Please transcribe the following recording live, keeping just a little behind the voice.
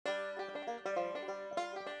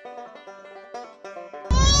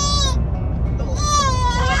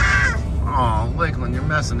Lakeland, you're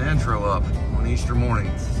messing the intro up on Easter morning.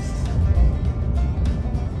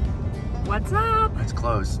 What's up? It's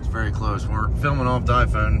close. It's very close. We're filming off the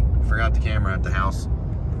iPhone. Forgot the camera at the house.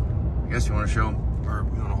 I guess you want to show them, or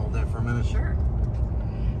you want to hold that for a minute? Sure.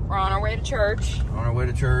 We're on our way to church. On our way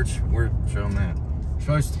to church. We're showing that.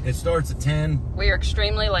 It starts at 10. We are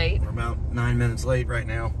extremely late. We're about 9 minutes late right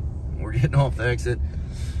now. We're getting off the exit.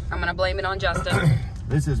 I'm gonna blame it on Justin.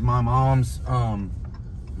 This is my mom's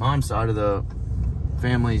side of the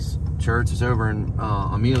family's church. It's over in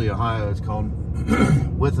Amelia, Ohio. It's called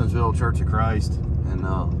Withensville Church of Christ. And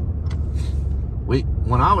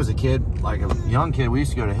when I was a kid, like a young kid, we used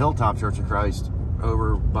to go to Hilltop Church of Christ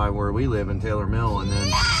over by where we live in Taylor Mill. And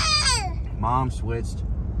then Mom switched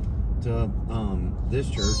to this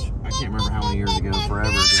church. I can't remember how many years ago, forever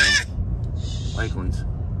ago. Lakeland's.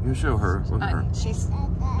 You show her. Look at her.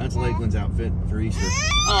 That's Lakeland's outfit for Easter.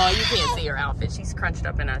 Oh, you can't see her outfit. She's crunched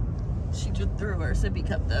up in a... She just threw her sippy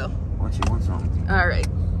cup, though. What, she wants something? All right.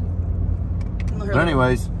 But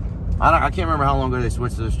anyways, I can't remember how long ago they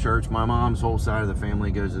switched to this church. My mom's whole side of the family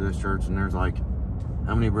goes to this church, and there's like,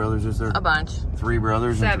 how many brothers is there? A bunch. 3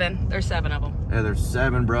 brothers? 7. There's 7 of them. Yeah, there's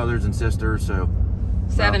 7 brothers and sisters, so...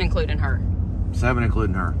 7 including her. 7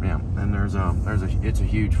 including her, yeah. And it's a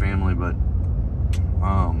huge family, but...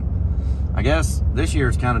 I guess this year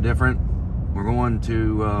is kind of different. We're going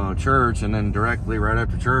to church, and then directly right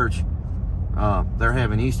after church, they're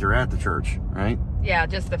having Easter at the church, right? Yeah,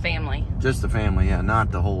 just the family. Just the family, yeah,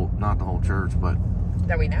 not the whole church, but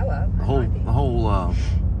that we know of. The whole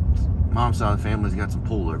mom's side of the family's got some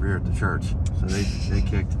pool over here at the church, so they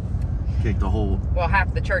kicked the whole. Well,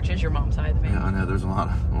 half the church is your mom's side of the family. Yeah, I know there's a lot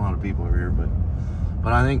of people over here,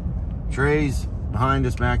 but I think Trey's behind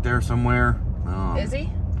us back there somewhere. Is he?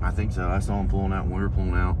 I think so. I saw him pulling out when we were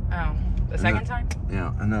pulling out. Oh, the second time?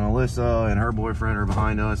 Yeah, and then Alyssa and her boyfriend are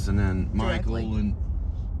behind us, and then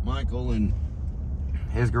Michael and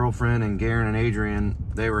his girlfriend and Garen and Adrian,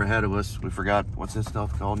 they were ahead of us. We forgot, what's this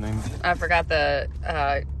stuff called, name? I forgot the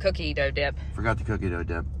cookie dough dip. Forgot the cookie dough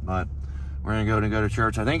dip, but we're gonna go to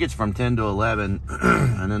church. I think it's from 10 to 11,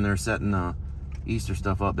 and then they're setting Easter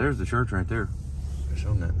stuff up. There's the church right there. Show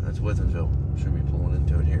them that. That's Withensville. Should be pulling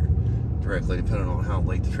into it here. Directly, depending on how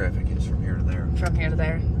late the traffic is from here to there. From here to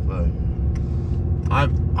there. But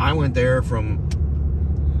I went there from,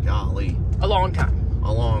 golly, a long time,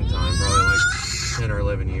 probably like 10 or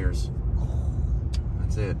 11 years.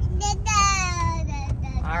 That's it.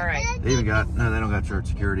 All right. They even got they don't got church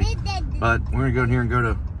security. But we're gonna go in here and go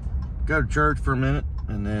to church for a minute,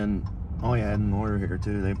 and then and over here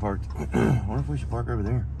too. They parked. I wonder if we should park over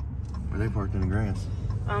there, where they parked in the grass.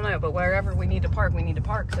 I don't know, but wherever we need to park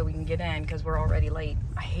so we can get in, because we're already late.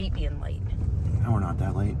 I hate being late. No, we're not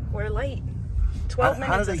that late. We're late. 12 minutes.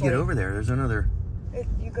 How do they get over there? There's another...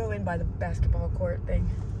 You go in by the basketball court thing.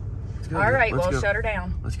 All right, well, shut her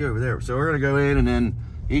down. Let's go over there. So we're going to go in, and then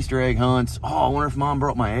Easter egg hunts. Oh, I wonder if Mom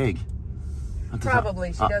brought my egg.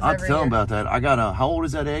 Probably. She does every year. I'll tell them about that. I got how old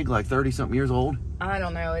is that egg? Like 30-something years old? I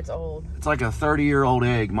don't know. It's old. It's like a 30-year-old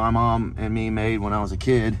egg my mom and me made when I was a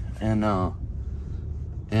kid.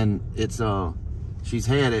 And it's she's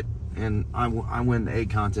had it, and I win the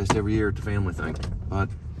egg contest every year at the family thing. But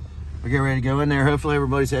we're getting ready to go in there. Hopefully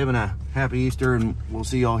everybody's having a happy Easter, and we'll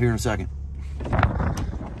see y'all here in a second.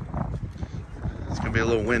 It's gonna be a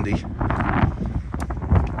little windy.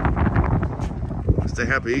 Stay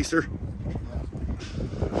happy Easter.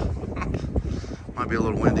 Might be a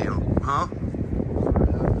little windy, huh?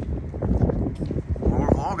 Well, we're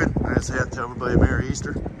vlogging. I just have to tell everybody Merry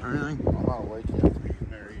Easter or anything. I'm not awake yet.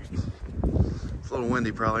 Merry Easter. It's a little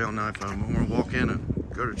windy probably on the iPhone, but we're gonna walk in and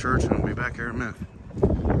go to church, and we'll be back here in a minute.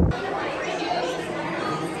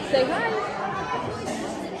 Say hi.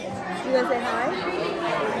 You gonna say hi?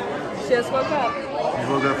 She just woke up. She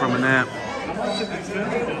woke up from a nap.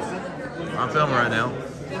 I'm filming right now.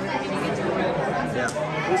 Yeah.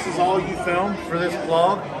 This is all you filmed for this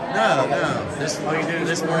vlog? No.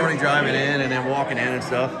 This morning driving in and then walking in and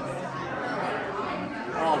stuff.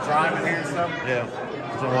 Oh, driving here and stuff? Yeah.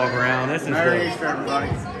 Just walk around. Merry Easter, everybody.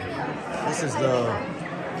 This is the,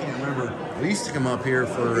 I can't remember. We used to come up here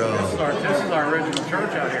for this is our original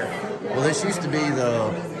church out here. Well, this used to be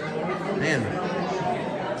the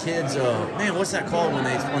kids what's that called when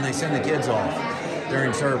they send the kids off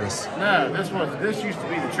during service? No, this used to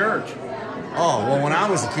be the church. Oh, well, when I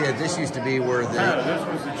was a kid, this used to be where the... No, this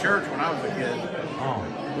was the church when I was a kid. Oh.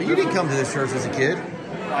 Well, you didn't come to this church as a kid.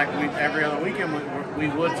 Like every other weekend, we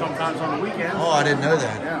would sometimes on the weekends. Oh, I didn't know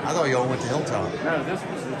that. Yeah. I thought y'all went to Hilltop. No, this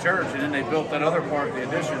was the church, and then they built that other part, the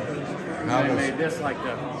addition. And they made this like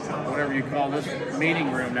the, whatever you call this,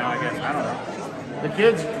 meeting room now, I guess. I don't know. The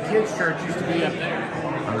kids church used to be up there.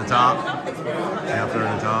 On the top? Yeah, up there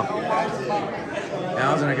on the top. Now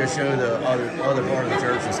I was gonna go show the other part of the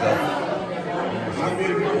church and stuff.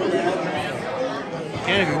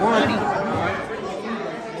 Can if you want.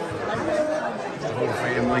 It's the whole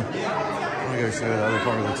family. I'm gonna go show the other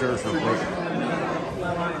part of the church real quick.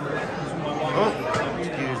 Oh,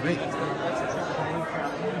 excuse me.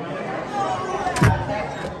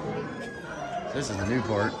 This is the new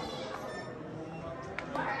part.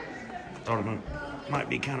 Thought it might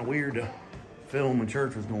be kind of weird to film when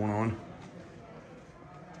church was going on.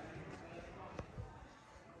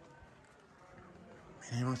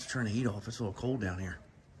 Man, he wants to turn the heat off. It's a little cold down here.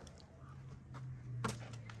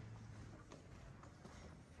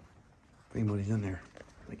 If anybody's in there.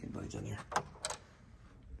 I think anybody's in there.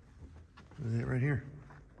 What is it right here?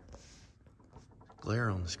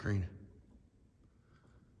 Glare on the screen.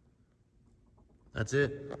 That's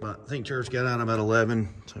it. But I think church got out about 11.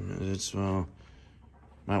 It's about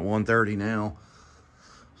 1:30 now.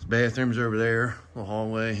 There's bathrooms over there, the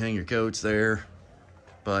hallway, hang your coats there.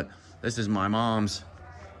 But this is my mom's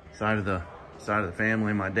side of the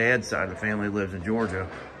family. My dad's side of the family lives in Georgia.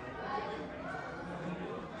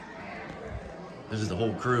 This is the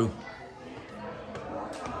whole crew.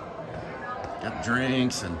 Got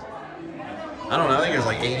drinks and I don't know, I think there's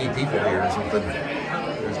like 80 people here or something.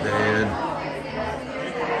 There's Dad.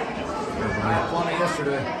 Plenty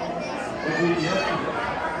yesterday.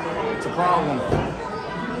 It's a problem.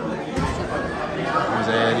 There's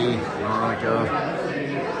Addie, Monica.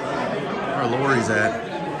 Where Lori's at?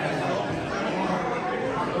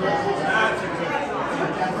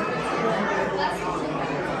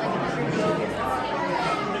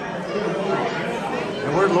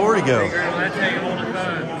 And where'd Lori go? I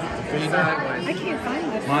can't find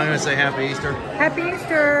this. Am I gonna say Happy Easter? Happy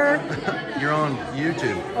Easter. You're on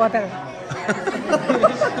YouTube. Oh, I better.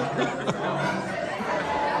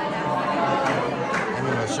 I'm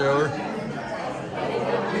gonna show her.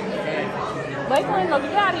 Lakeland, love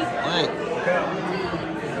you, Daddy. Hey.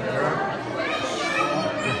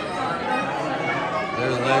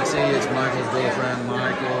 There's Lexi. It's Michael's girlfriend,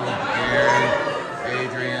 Michael, Karen,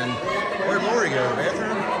 Adrian. Where'd Lori go?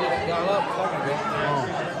 Bathroom? Oh.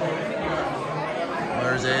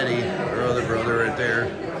 There's Eddie, her other brother right there,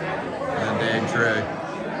 and Dan Trey.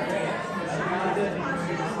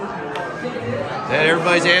 Dad,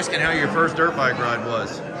 everybody's asking how your first dirt bike ride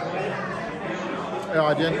was.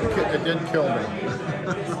 Yeah, it didn't kill me.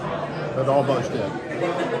 It almost did.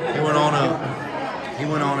 He went on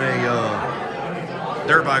a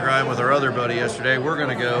dirt bike ride with our other buddy yesterday. We're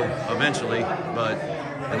gonna go eventually,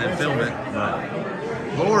 and then film it. But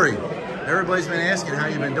Lori, everybody's been asking how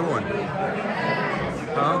you've been doing.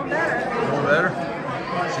 Huh? Doing better?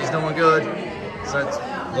 She's doing good. So that's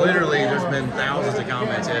literally, there's been thousands of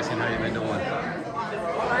comments asking how you've been doing.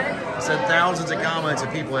 I said thousands of comments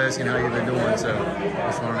of people asking how you've been doing, so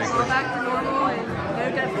just want to make sure. Back to normal and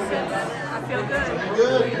no deficits. I feel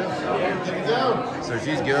good. So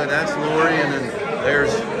she's good. That's Lori, and then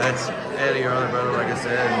that's Eddie, our other brother, like I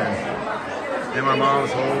said, and my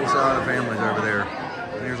mom's whole side of the family's over there.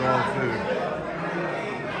 And here's all the food.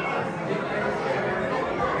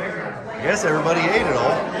 I guess everybody ate it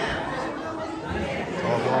all. It's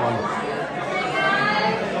all gone.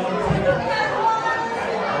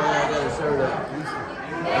 There's the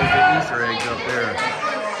Easter eggs up there.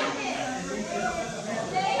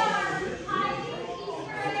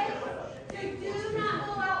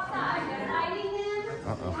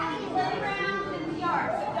 Uh-oh.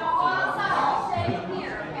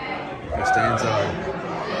 Gotta stay inside.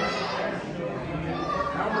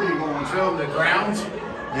 How are you going to show them the grounds?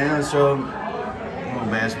 Yeah, so little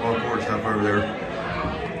basketball court stuff over there.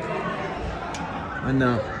 And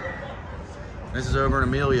this is over in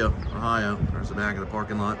Amelia, Ohio. There's the back of the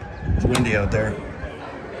parking lot. It's windy out there.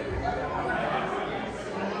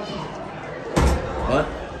 But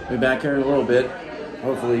we'll be back here in a little bit.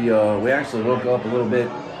 Hopefully, we actually woke up a little bit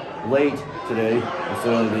late today.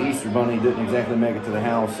 So the Easter Bunny didn't exactly make it to the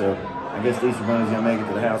house. So I guess the Easter Bunny's gonna make it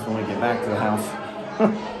to the house when we get back to the house.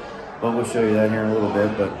 But we'll show you that here in a little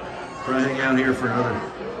bit. But we're gonna hang out here for another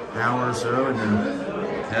hour or so and then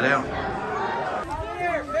head out.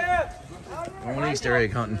 Going Easter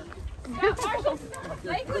egg hunting. Pick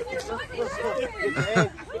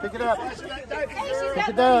it up. Pick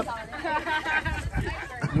it up.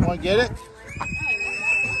 You want to get it?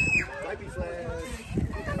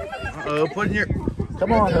 Uh-oh, put in your...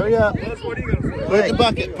 Come on, hurry up. Put it in the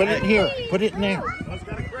bucket. Put it in here. Put it in there.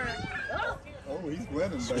 Oh, he's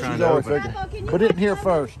winning, baby. Trying to open. Put it in here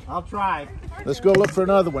first. I'll try. Let's go look for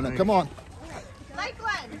another one. Now, come on.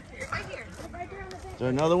 Lakeland, right here. Right there on the there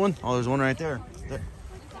another one? Oh, there's one right there. Here,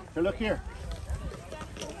 look here.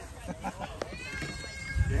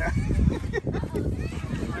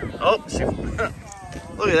 Oh, shoot.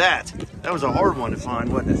 Look at that. That was a hard one to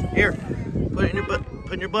find, wasn't it? Here, put it in your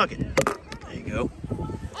put in your bucket. There you go.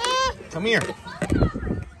 Come here.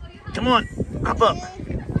 Come on, hop up.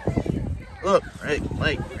 Look, hey,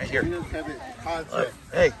 Lake, right here. He doesn't have it concept. Look,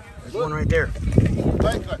 hey, there's one right there.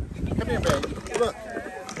 Lake, look. Come here, baby. Look.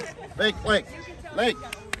 Lake.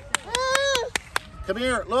 Come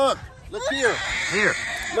here. Look. Look here. Here.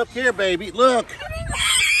 Look here, baby. Look.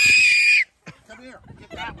 Come here. Get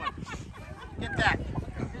that one. Get that.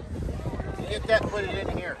 Get that. Put it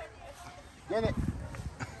in here. Get it.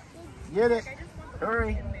 Get it.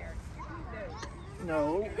 Hurry.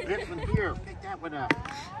 No. This one here. Pick that one up.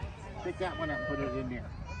 Pick that one up and put it in there.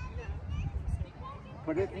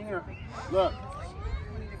 Put it in here. Look.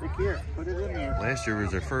 Look here. Put it in there. Last year was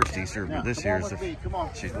their first Easter, Now, but this come year on is with me. Come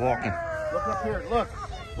on. she's walking. Look up here. Look.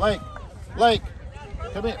 Lake.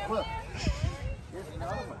 Come here. Look. Here's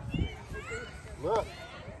another one. Look.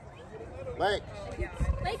 Lake.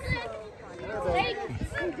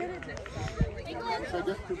 So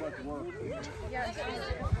this is too much work.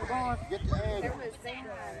 Come on. Get the egg.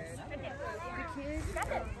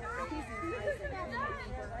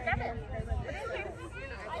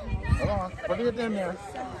 Come on. Put it in there.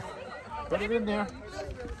 Put it in there.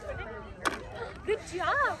 Good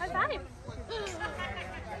job. High five.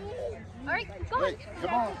 All right, go on. Wait.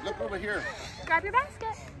 Come on. Look over here. Grab your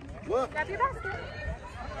basket. Look. Grab your basket.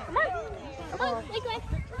 Come on. Come on. Lake.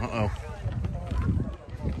 Uh-oh.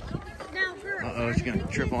 Now, girl. Uh-oh, she's gonna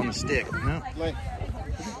trip on the stick. No? Like,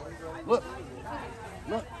 look.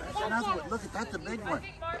 Look. That's another one. Look, that's a big one.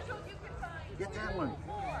 Get that one.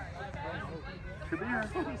 Come here.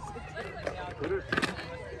 Put it.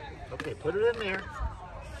 Okay, put it in there.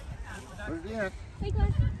 Put it in. Lake.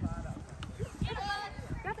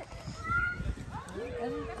 Grab it.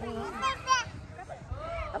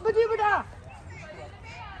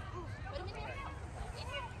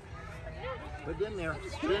 Put it in there.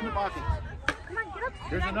 Put it in the bucket. Come on, get up.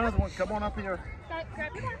 Here's another one. Come on up here. Grab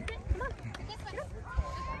your basket. Come on. Get up.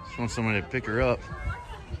 Just want somebody to pick her up.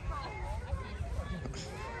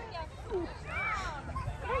 Come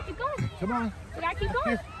on, keep going. Come on. You gotta keep going.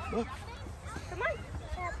 Here. Look. Come on.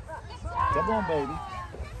 Come on, baby.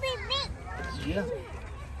 Yeah.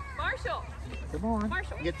 Marshall. Come on.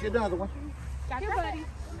 Marshall. Get you another one. Got your buddy.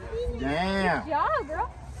 Yeah. Good job, girl.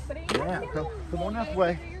 Put it in your Yeah. basket. Come on this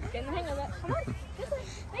way. Get in the hang of it. Come on. This way.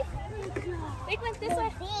 Wait, this way.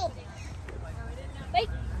 Wait.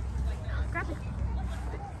 Grab it.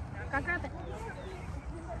 Grab it.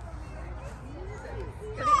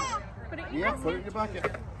 Put it in your Yeah, basket. put it in your bucket.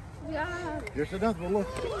 Yeah. Here's another one. Look.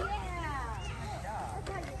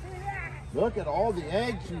 Look at all the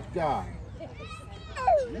eggs she's got.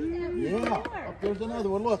 Yeah. Up there's another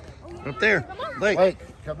one. Look. Up there. Lake. Wait.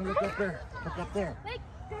 Come and look up there. Look up there. Wait,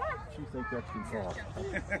 come on. She thinks that's too far.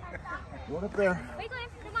 Go up there. Wait, Glenn,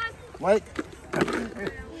 come on. Wait.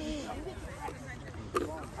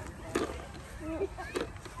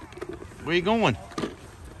 Where you going?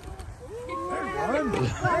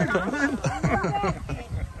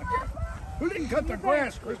 Who didn't cut the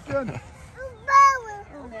grass, Christian?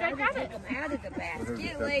 Grab it. Out of the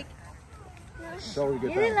basket, Lake. So we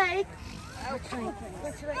get Get it, that. Lake.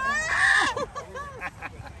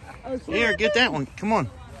 Here, get that one. Come on.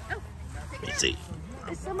 Let me see.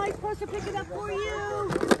 Is somebody supposed to pick it up for you?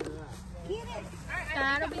 Get it.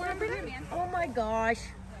 That'll be number 3, man. Oh my gosh.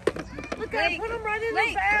 Look at it. Put them right in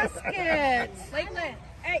Lake. the basket. Lake, Lake.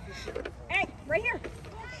 Hey, right here.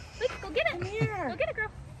 Lake, go get it. Come here. Go get it,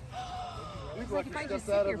 girl. We'd like if I to just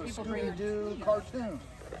step sit out here, of a people bring it. Scooby-Doo cartoon.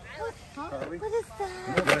 Charlie. What is that?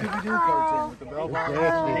 Scooby-Doo cartoon with the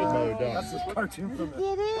BellLife. That's the cartoon from the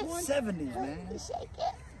Get it? 70s, man. Shake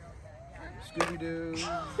it. Scooby-Doo.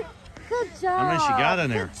 Good job. How many she got in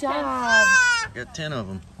there? Good job. Got 10 of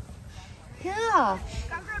them. Yeah.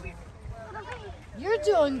 You're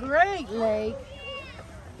doing great, Lake.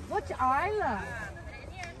 What's Isla?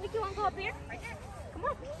 Lake, you want to go up here? Come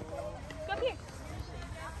on. Go up here.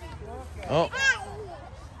 Oh,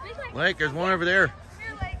 Lake, Lake. Lake, there's one over there.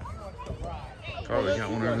 Carly's got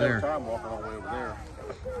one over there. Time walking all the way over there.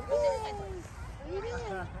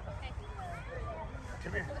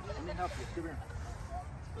 Come here. Let me help you. Come here.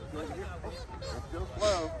 Let's go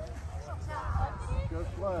slow. Let's go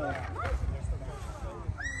slow.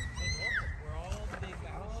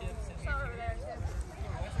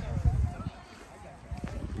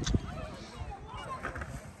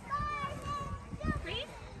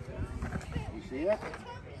 You see it?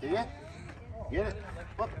 See it? Get it?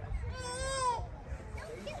 Look.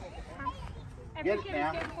 Get it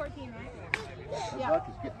now. 14, right? The buck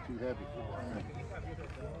is getting too heavy.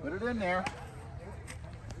 Put it in there.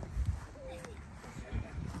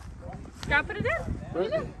 Scott, put it in.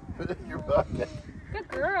 Put it in your bucket. Good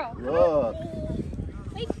girl. Look.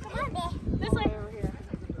 Wait, come on. This way.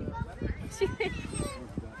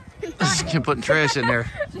 Just keep putting trash in there.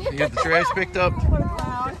 You got the trash picked up?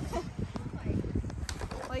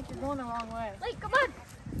 Like you're going the wrong way. Like, come on.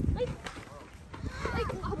 Like,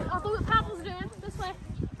 I'll do what Papa's doing. This way.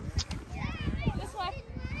 This way.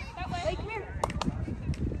 That way. Like, come here.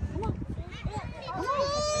 Come on. Come on.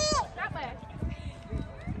 That way.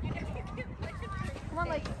 Come on,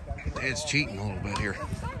 like. It's cheating a little bit here. Come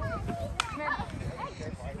here.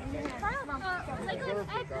 Like,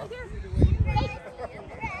 egg right here. Egg.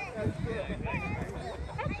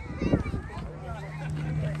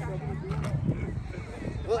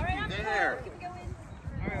 Look, there.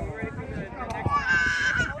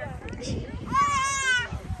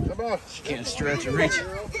 Come on. She can't stretch and reach.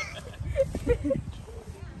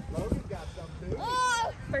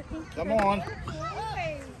 Come on.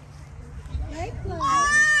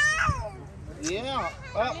 Yeah.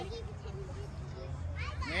 Up.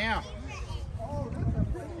 Now.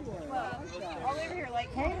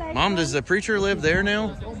 Mom, does the preacher live there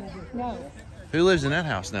now? No. Who lives in that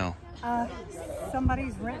house now?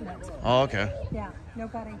 Somebody's renting it. Oh, okay. Yeah,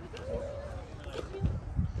 nobody.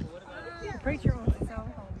 The preacher owns his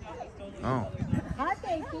own home. Oh. Hi,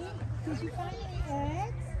 baby. Did you find any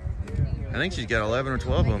eggs? I think she's got 11 or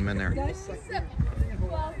 12 of them in there.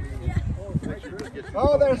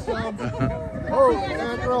 Oh, there's some. Oh,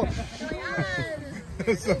 Andrew.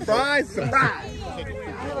 Surprise, surprise.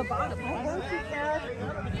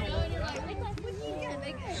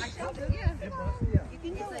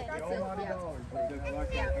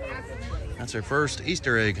 That's her first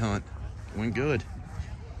Easter egg hunt. Went good.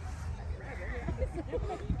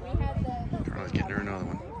 Carla's getting her another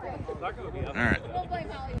one. All right.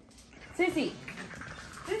 Sissy.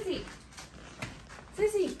 Sissy.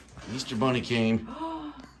 Sissy. Easter bunny came.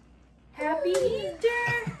 Happy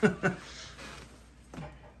Easter.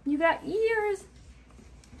 You got ears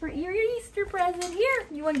for your Easter present. Here,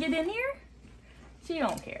 you want to get in here? She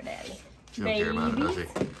don't care, Daddy. She don't care about it, does she?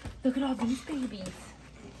 Look at all these babies.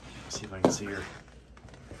 See if I can see her.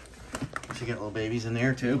 She got little babies in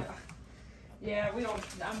there too. Yeah, we don't.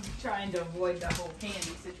 I'm trying to avoid the whole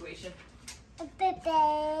candy situation.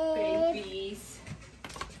 Babies.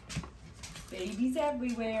 Babies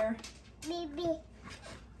everywhere.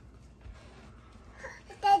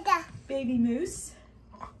 Baby moose.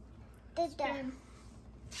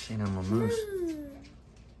 Seen them a moose.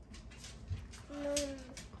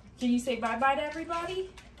 Can you say bye-bye to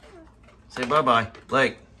everybody? Say bye-bye.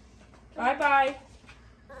 Blake. Bye-bye.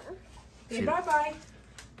 Say See- bye-bye.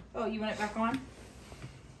 Oh, you want it back on?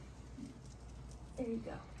 There you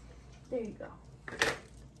go. There you go.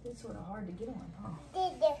 It's sort of hard to get on, huh?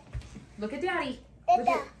 Look at Daddy.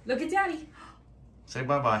 Look at Daddy. Say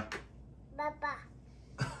bye-bye.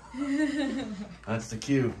 That's the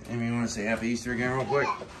cue. Amy, you want to say Happy Easter again real quick?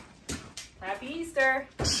 Happy Easter.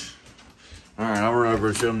 All right, I'll run over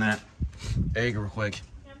and show them that egg real quick.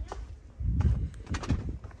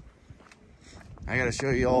 I got to show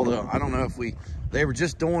you all the, I don't know if they were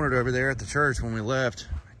just doing it over there at the church when we left.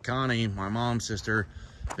 Connie, my mom's sister,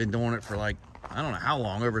 been doing it for like, I don't know how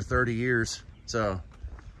long, over 30 years. So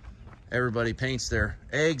everybody paints their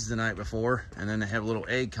eggs the night before, and then they have a little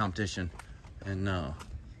egg competition. And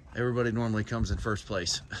everybody normally comes in first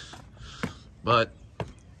place. But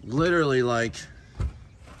literally, like,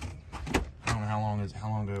 I don't know how long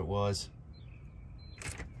ago it was.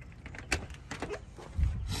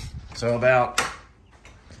 So about right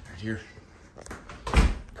here,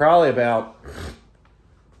 probably about,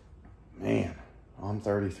 man, I'm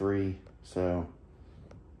 33, so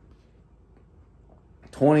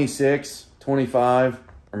 26, 25,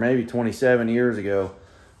 or maybe 27 years ago,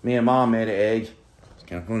 me and Mom made an egg. It's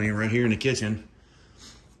kind of funny, right here in the kitchen.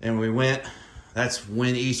 And we went, that's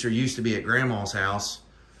when Easter used to be at Grandma's house.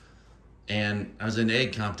 And I was in the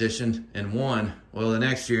egg competition and won. Well, the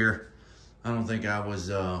next year, I don't think I was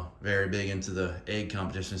very big into the egg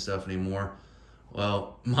competition stuff anymore.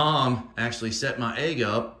 Well, Mom actually set my egg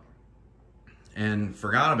up and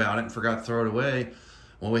forgot about it and forgot to throw it away.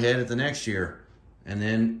 Well, we had it the next year, and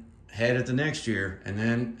then had it the next year, and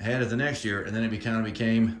then had it the next year, and then it kind of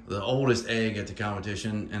became the oldest egg at the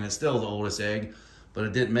competition, and it's still the oldest egg, but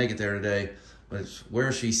it didn't make it there today. But it's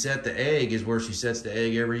where she set the egg is where she sets the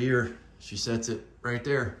egg every year. She sets it right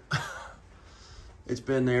there. It's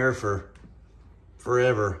been there for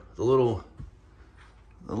forever. The little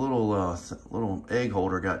the little egg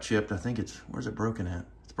holder got chipped. I think where's it broken at?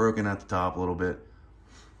 It's broken at the top a little bit.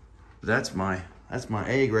 But that's my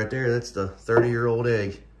egg right there. That's the 30-year-old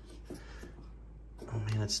egg. Oh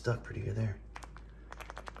man, it's stuck pretty good there.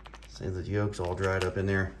 See, the yolk's all dried up in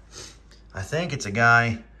there. I think it's a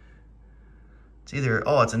guy. It's either,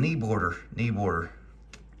 oh, it's a knee boarder.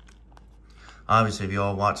 Obviously, if you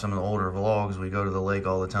all watch some of the older vlogs, we go to the lake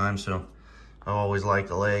all the time, so I always like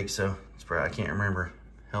the lake, so it's probably, I can't remember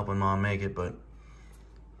helping Mom make it, but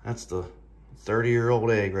that's the 30-year-old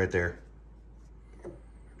egg right there.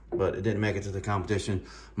 But it didn't make it to the competition.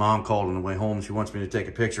 Mom called on the way home. She wants me to take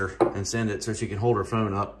a picture and send it so she can hold her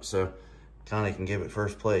phone up, so Connie can give it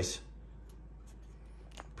first place.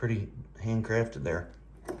 Pretty handcrafted there.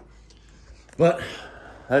 But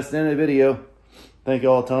that's the end of the video. Thank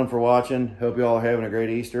you all a ton for watching. Hope you all are having a great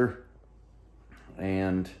Easter.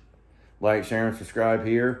 And like, share, and subscribe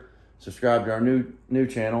here. Subscribe to our new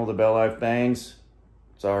channel, The BellLife Bangs.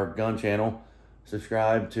 It's our gun channel.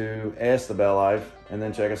 Subscribe to Ask The BellLife, and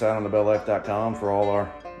then check us out on TheBellLife.com for all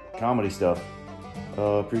our comedy stuff.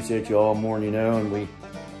 Appreciate you all more than you know, and we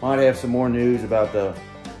might have some more news about the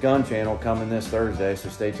gun channel coming this Thursday, so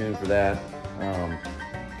stay tuned for that.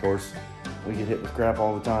 Of course, we get hit with crap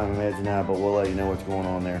all the time, imagine that, but we'll let you know what's going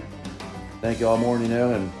on there. Thank you all more than you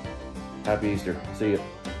know, and happy Easter. See ya.